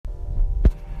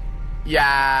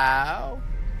Yeah.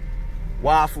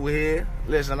 Waffle here.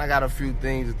 Listen, I got a few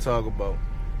things to talk about.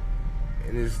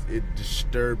 And it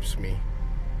disturbs me.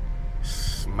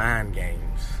 It's mind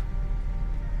games.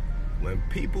 When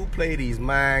people play these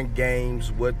mind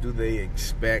games, what do they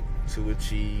expect to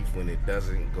achieve when it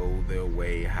doesn't go their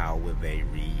way? How will they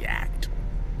react?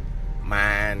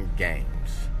 Mind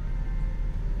games.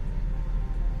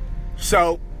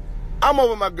 So, I'm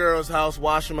over at my girl's house,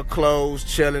 washing my clothes,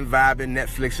 chilling, vibing,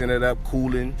 Netflixing it up,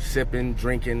 cooling, sipping,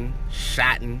 drinking,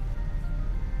 shotting.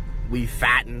 We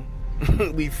fatting.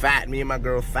 We fat, me and my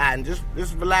girl fatting, just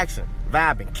relaxing,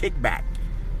 vibing, kick back.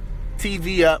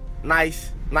 TV up,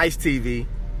 nice TV,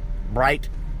 bright,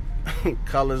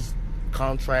 colors,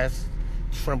 contrast,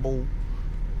 tremble,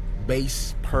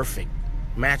 bass, perfect.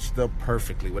 Matched up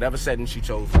perfectly. Whatever setting she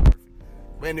chose was perfect.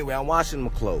 But anyway, I'm washing my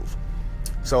clothes.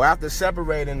 So after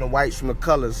separating the whites from the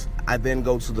colors, I then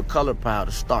go to the color pile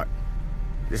to start.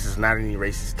 This is not any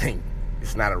racist thing.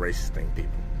 It's not a racist thing, people.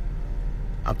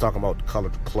 I'm talking about the color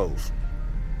of the clothes.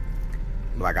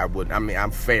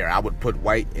 I'm fair. I would put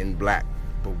white in black,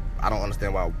 but I don't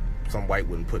understand why some white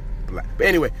wouldn't put black. But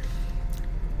anyway,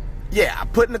 yeah, I'm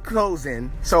putting the clothes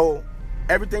in. So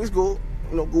everything's good,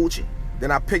 Gucci. Then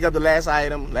I pick up the last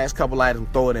couple items,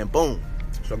 throw it in, boom.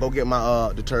 So I go get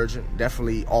my detergent,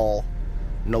 definitely all.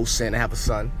 No scent. I have a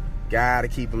son. Gotta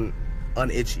keep him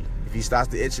unitchy. If he starts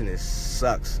to itching, it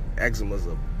sucks. Eczema's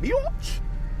a bitch.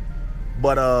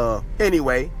 But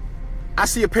anyway, I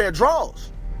see a pair of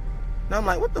drawers. Now I'm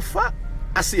like, what the fuck?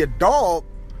 I see a dog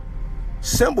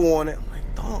symbol on it. I'm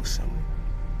like, dog symbol.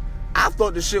 I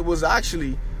thought the shit was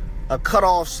actually a cut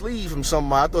off sleeve from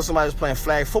somebody. I thought somebody was playing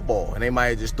flag football and they might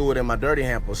have just threw it in my dirty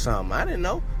hamper or something. I didn't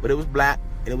know, but it was black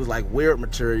and it was like weird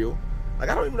material. Like,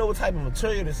 I don't even know what type of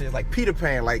material this is. Like Peter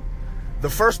Pan, like the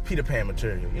first Peter Pan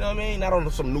material. You know what I mean? Not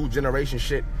on some new generation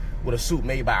shit with a suit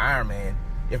made by Iron Man.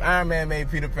 If Iron Man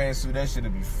made Peter Pan suit, that shit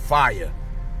would be fire.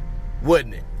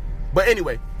 Wouldn't it? But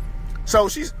anyway, so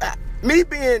she's, me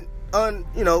being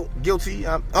guilty,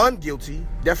 I'm unguilty,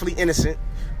 definitely innocent,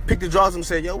 picked the drawers up and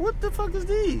said, yo, what the fuck is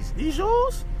these? These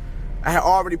yours? I had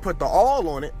already put the all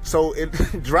on it, so it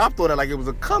dropped on it like it was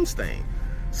a cum stain.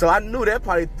 So I knew that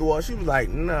probably threw her. She was like,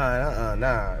 nah,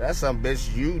 that's some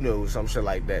bitch you know, some shit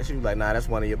like that. She was like, nah, that's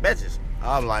one of your bitches.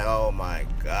 I'm like, oh my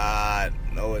God,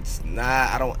 no, it's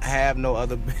not. I don't have no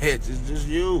other bitch. It's just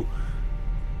you.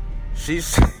 She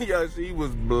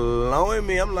was blowing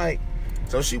me. I'm like,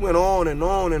 so she went on and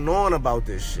on and on about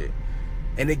this shit.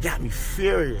 And it got me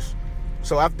furious.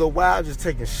 So after a while, just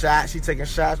taking shots, she taking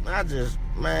shots. I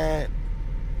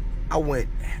went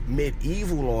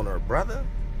medieval on her, brother.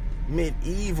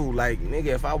 Medieval, like, nigga,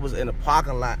 if I was in a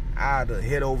parking lot, I'd have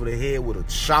hit over the head with a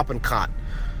shopping cart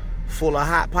full of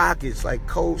hot pockets, like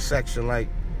cold section, like,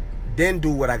 then do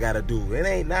what I gotta do.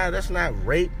 That's not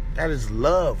rape, that is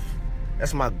love.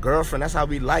 That's my girlfriend, that's how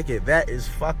we like it. That is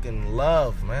fucking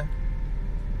love, man.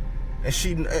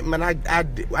 And I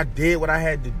did what I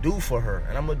had to do for her,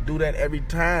 and I'm gonna do that every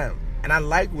time. And I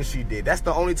like what she did. That's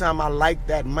the only time I like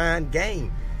that mind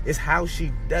game, is how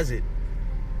she does it.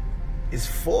 It's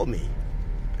for me.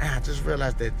 And I just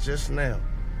realized that just now.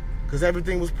 Because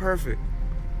everything was perfect.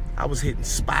 I was hitting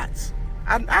spots.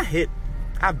 I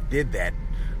did that.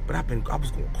 But I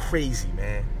was going crazy,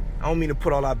 man. I don't mean to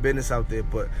put all our business out there,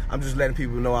 but I'm just letting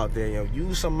people know out there,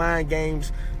 use some mind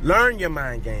games. Learn your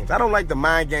mind games. I don't like the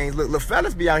mind games. Look,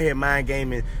 fellas be out here mind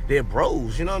gaming their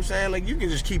bros. You know what I'm saying? Like, you can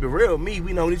just keep it real. We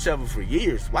known each other for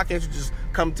years. Why can't you just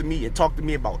come to me and talk to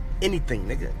me about anything,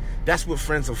 nigga? That's what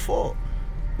friends are for.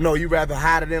 No, you rather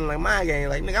hide it in like mind game.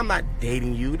 Like, nigga, I'm not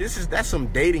dating you. That's some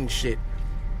dating shit.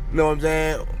 You know what I'm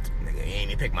saying? Nigga, you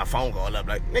ain't even pick my phone call up.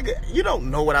 Like, nigga, you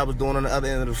don't know what I was doing on the other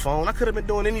end of the phone. I could have been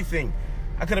doing anything.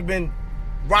 I could have been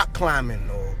rock climbing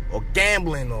or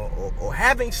gambling or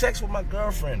having sex with my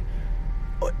girlfriend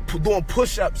or doing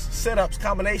push-ups, sit-ups,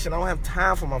 combination. I don't have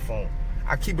time for my phone.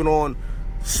 I keep it on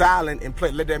silent and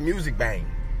let that music bang.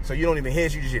 So you don't even hear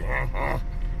it. You just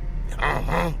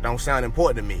don't sound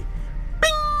important to me.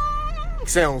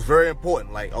 Sounds very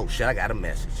important, like, oh shit, I got a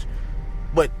message.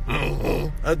 But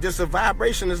just a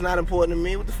vibration is not important to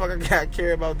me. What the fuck I gotta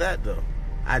care about that, though?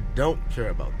 I don't care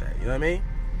about that, you know what I mean?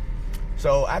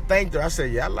 So I thanked her. I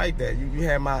said, yeah, I like that. You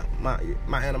had my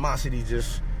animosity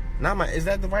just, is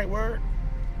that the right word?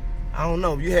 I don't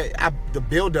know. The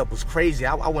buildup was crazy.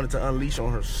 I wanted to unleash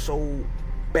on her so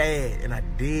bad, and I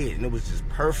did, and it was just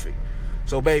perfect.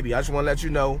 So baby, I just want to let you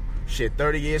know, shit,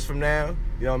 30 years from now,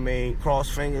 you know what I mean, cross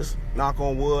fingers, knock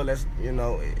on wood, let's,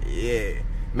 yeah.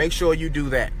 Make sure you do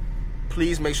that.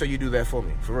 Please make sure you do that for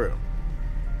me, for real.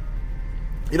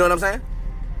 You know what I'm saying?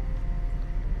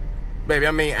 baby,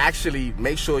 I mean, actually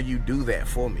make sure you do that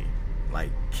for me. Like,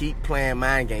 keep playing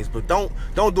mind games, but don't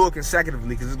do it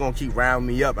consecutively, because it's gonna keep rounding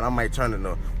me up, and I might turn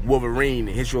into Wolverine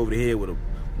and hit you over the head with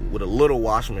a little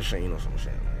washing machine or some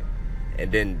shit,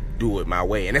 and then do it my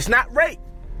way. And it's not rape.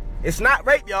 It's not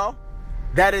rape, y'all.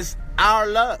 That is our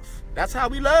love. That's how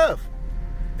we love.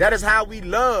 That is how we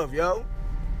love, yo.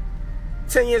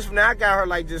 10 years from now, I got her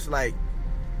like just like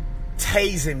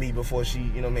tasing me before she,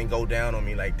 you know what I mean, go down on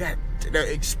me like that.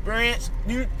 The experience.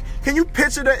 Can you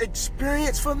picture the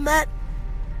experience from that?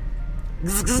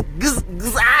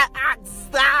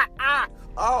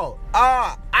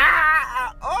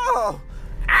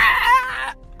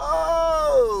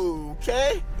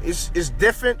 Okay. It's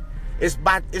different. It's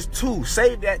two.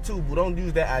 Save that too, but don't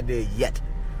use that idea yet.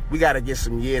 We gotta get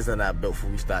some years under our belt before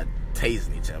we start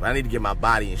tasing each other. I need to get my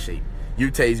body in shape.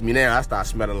 You tase me now, I start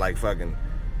smelling like fucking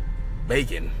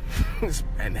bacon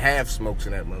and half smokes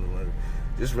in that motherfucker.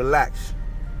 Just relax.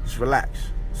 Just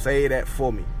relax. Say that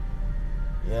for me.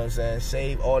 You know what I'm saying?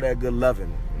 Save all that good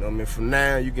loving. You know what I mean? From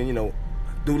now, you can, you know,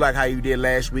 do like how you did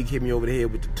last week, hit me over the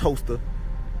head with the toaster,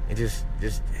 and just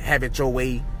have it your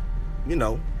way, you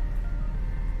know.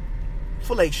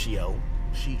 Fellatio.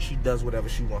 She does whatever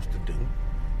she wants to do,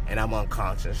 and I'm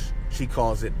unconscious. She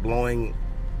calls it blowing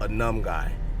a numb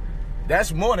guy.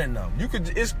 That's more than numb.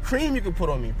 It's cream you can put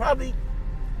on me. Probably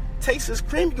taste this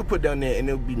cream you can put down there, and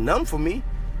it'll be numb for me.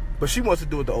 But she wants to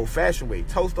do it the old-fashioned way.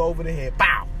 Toaster over the head.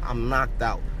 Pow! I'm knocked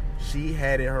out. She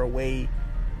had it her way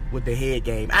with the head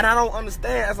game. And I don't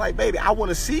understand. It's like, baby, I want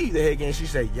to see the head game. She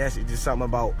said, yes, it's just something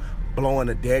about blowing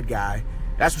a dead guy.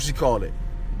 That's what she called it.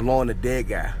 Blowing a dead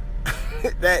guy.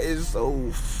 That is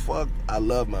so fucked. I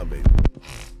love my baby.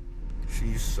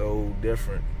 She's so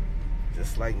different.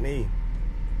 Just like me.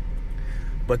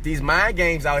 But these mind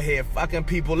games out here fucking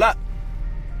people up.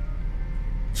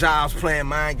 Jobs playing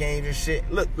mind games and shit.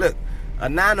 Look, a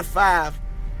 9 to 5,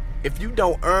 if you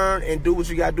don't earn and do what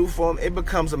you gotta do for them, it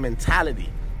becomes a mentality.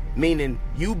 Meaning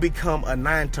you become a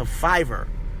 9 to 5er.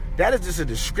 That is just a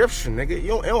description, nigga. It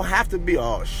don't have to be,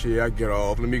 oh shit, I get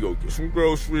off, let me go get some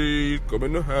groceries, come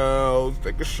in the house,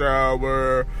 take a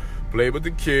shower, play with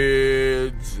the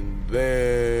kids, and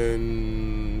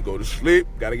then go to sleep,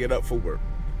 gotta get up for work.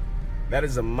 That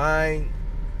is a mind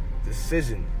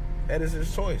decision. That is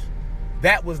his choice.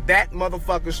 That was that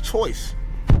motherfucker's choice.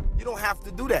 You don't have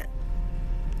to do that.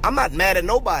 I'm not mad at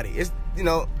nobody. It's, you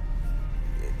know,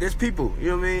 there's people, you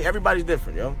know what I mean? Everybody's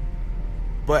different, yo.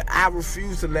 But I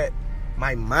refuse to let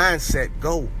my mindset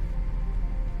go.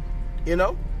 You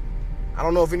know? I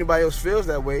don't know if anybody else feels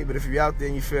that way, but if you're out there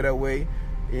and you feel that way,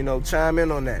 you know, chime in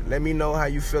on that. Let me know how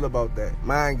you feel about that.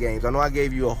 Mind games. I know I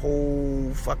gave you a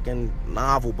whole fucking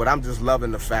novel, but I'm just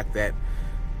loving the fact that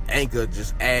Anchor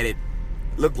just added,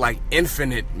 look like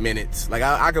infinite minutes. Like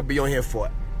I could be on here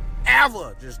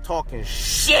forever just talking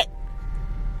shit.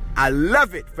 I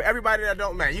love it. For everybody that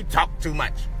don't, man, you talk too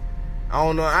much. I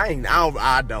don't know. I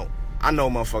don't. I know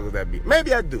motherfuckers that be.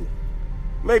 Maybe I do.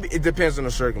 Maybe it depends on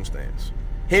the circumstance.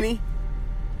 Henny,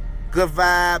 good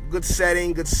vibe, good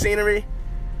setting, good scenery,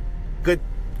 good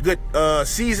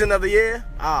season of the year.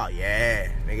 Oh yeah,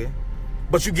 nigga.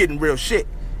 But you getting real shit.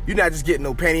 You're not just getting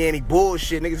no panty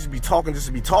bullshit, nigga. Just be talking just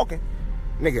to be talking.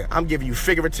 Nigga, I'm giving you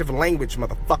figurative language,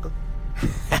 motherfucker.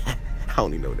 I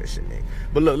don't even know that shit, nigga.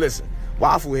 But look, listen.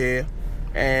 Waffle here.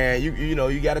 And you know,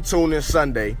 you got to tune in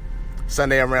Sunday.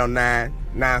 Sunday around 9,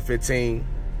 9:15,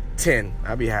 10.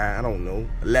 I'll be high. I don't know.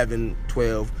 11,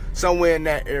 12. Somewhere in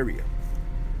that area.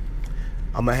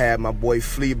 I'm going to have my boy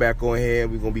Flea back on here.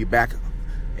 We're going to be back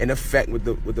in effect with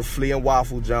the Flea and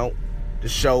Waffle jump. The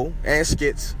show and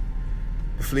skits.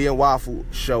 The Flea and Waffle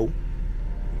show.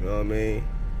 You know what I mean?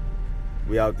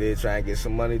 We out there trying to get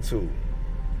some money too.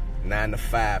 9 to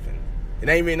 5. And it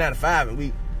ain't really 9 to 5. And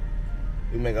we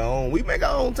make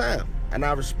our own time. And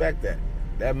I respect that.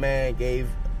 That man gave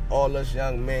all us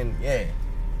young men,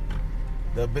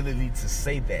 the ability to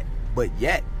say that. But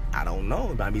yet, I don't know.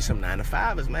 There might be some 9 to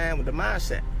 5ers, man, with the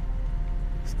mindset.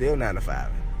 Still 9 to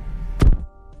 5.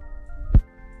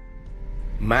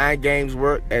 Mind games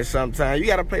work at some time. You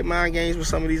gotta play mind games with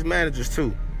some of these managers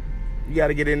too. You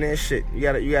gotta get in their shit. You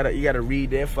gotta read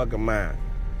their fucking mind.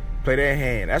 Play their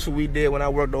hand. That's what we did when I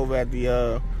worked over at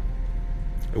the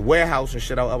warehouse and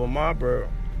shit out of Marlboro.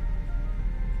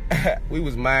 We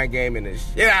was mind gaming the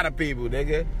shit out of people,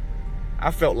 nigga.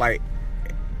 I felt like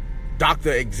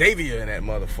Dr. Xavier in that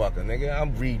motherfucker, nigga.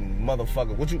 I'm reading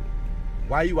motherfucker.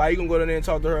 Why you gonna go down there and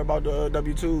talk to her about the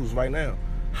W-2s right now?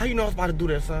 How you know I was about to do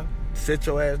that, son? Sit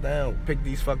your ass down,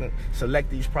 select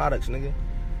these products, nigga.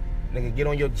 Nigga, get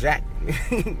on your jack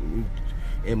and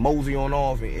mosey on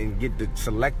off and get the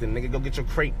selecting, nigga. Go get your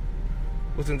crate.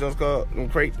 What's them just called? Them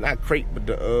crates? Not crate, but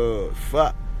the,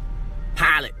 fuck.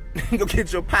 Pilot. Go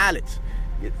get your pilots.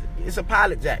 It's a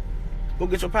pilot jack. Go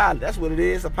get your pilot. That's what it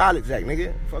is, a pilot jack,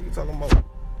 nigga. Fuck you talking about?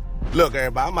 Look,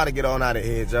 everybody, I'm about to get on out of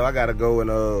here, Joe. I gotta go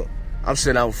and, I'm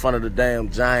sitting out in front of the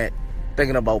damn Giant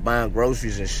thinking about buying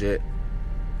groceries and shit.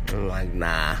 I'm like,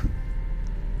 nah.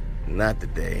 Not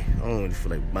today. I don't really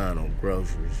feel like buying no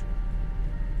groceries.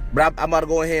 But I'm about to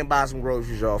go ahead and buy some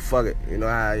groceries, y'all. Fuck it. You know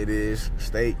how it is.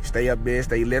 Stay up there,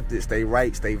 stay lifted, stay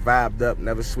right, stay vibed up,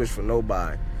 never switch for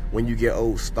nobody. When you get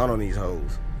old, stun on these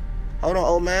hoes. Hold on,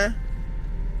 old man.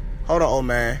 Hold on, old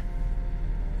man.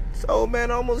 This old man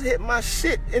almost hit my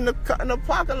shit in the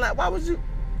parking lot. Why was you?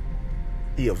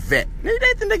 He a vet. They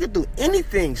think they can do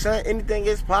anything, son. Anything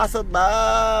is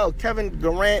possible. Kevin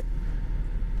Durant,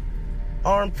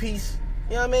 arm piece.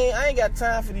 You know what I mean? I ain't got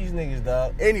time for these niggas,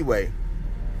 dog. Anyway,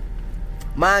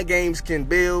 mind games can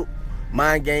build,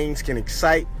 mind games can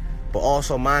excite, but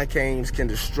also mind games can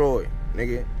destroy,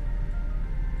 nigga.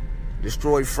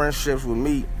 Destroy friendships with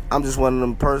me. I'm just one of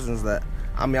them persons that,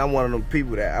 I'm one of them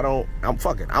people that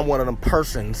I'm one of them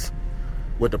persons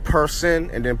with the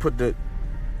person and then put the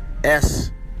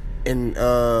S in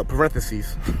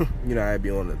parentheses. You know how I be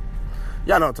on the,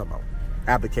 y'all know what I'm talking about.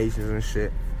 Applications and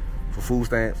shit for food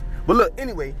stamps. But look,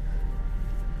 anyway,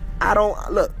 I don't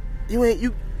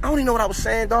even know what I was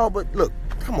saying, dog, but look,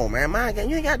 come on, man, mind game,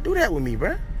 you ain't gotta do that with me,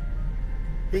 bruh.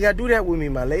 You ain't gotta do that with me,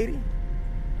 my lady.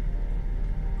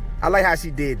 I like how she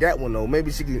did that one, though.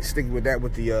 Maybe she can stick with that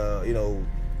with the, the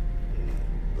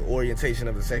orientation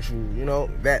of the sexual,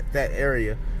 that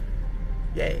area.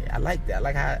 Yeah, I like that. I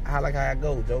like how I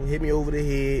go, Joe. Hit me over the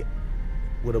head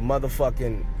with a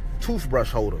motherfucking toothbrush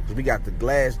holder, because we got the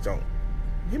glass junk.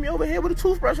 Hit me over the head with a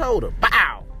toothbrush holder.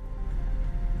 Bow!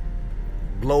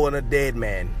 Blowing a dead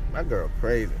man. My girl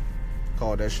crazy.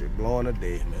 Call that shit blowing a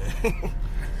dead man.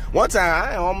 One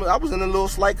time, I was in a little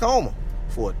slight coma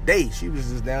for a day. She was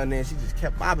just down there and she just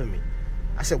kept bopping me.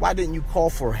 I said, why didn't you call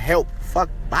for help? Fuck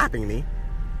bopping me.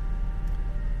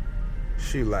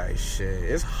 She like, shit,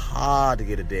 it's hard to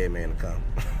get a dead man to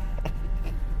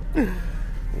come.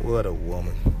 What a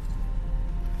woman.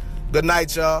 Good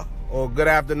night, y'all. Or good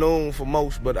afternoon for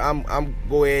most, but I'm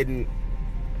go ahead and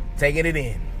taking it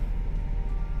in.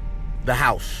 The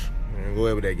house. Go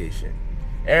ahead with that gay shit.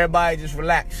 Everybody just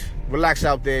relax. Relax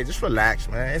out there. Just relax,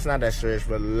 man. It's not that serious.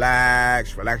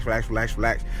 Relax. Relax.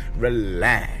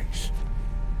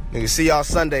 Nigga, see y'all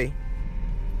Sunday.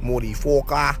 Morty 4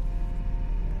 o'clock.